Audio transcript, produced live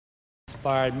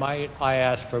Might I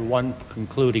ask for one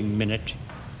concluding minute?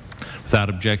 Without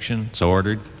objection, so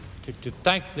ordered. To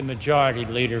thank the majority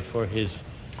leader for his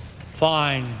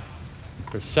fine and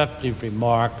perceptive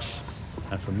remarks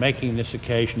and for making this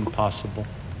occasion possible.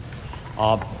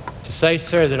 To say,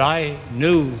 sir, that I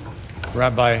knew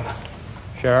Rabbi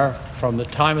Sherer from the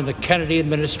time of the Kennedy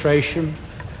administration,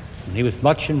 and he was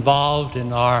much involved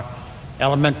in our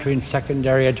Elementary and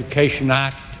Secondary Education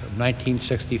Act of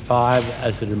 1965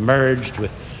 as it emerged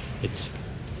with its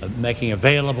making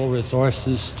available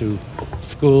resources to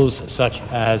schools such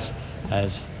as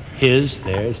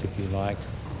theirs, if you like.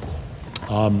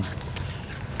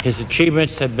 His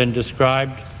achievements have been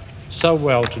described so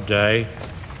well today.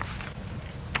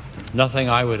 Nothing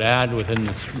I would add within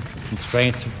the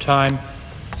constraints of time.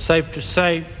 Safe to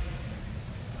say,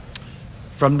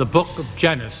 from the book of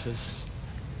Genesis,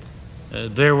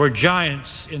 there were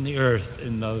giants in the earth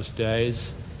in those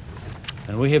days,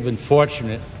 and we have been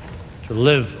fortunate to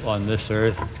live on this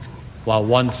earth while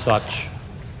one such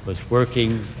was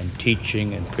working and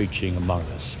teaching and preaching among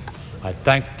us. I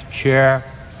thank the chair.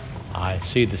 I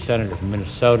see the senator from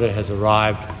Minnesota has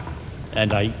arrived,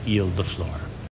 and I yield the floor.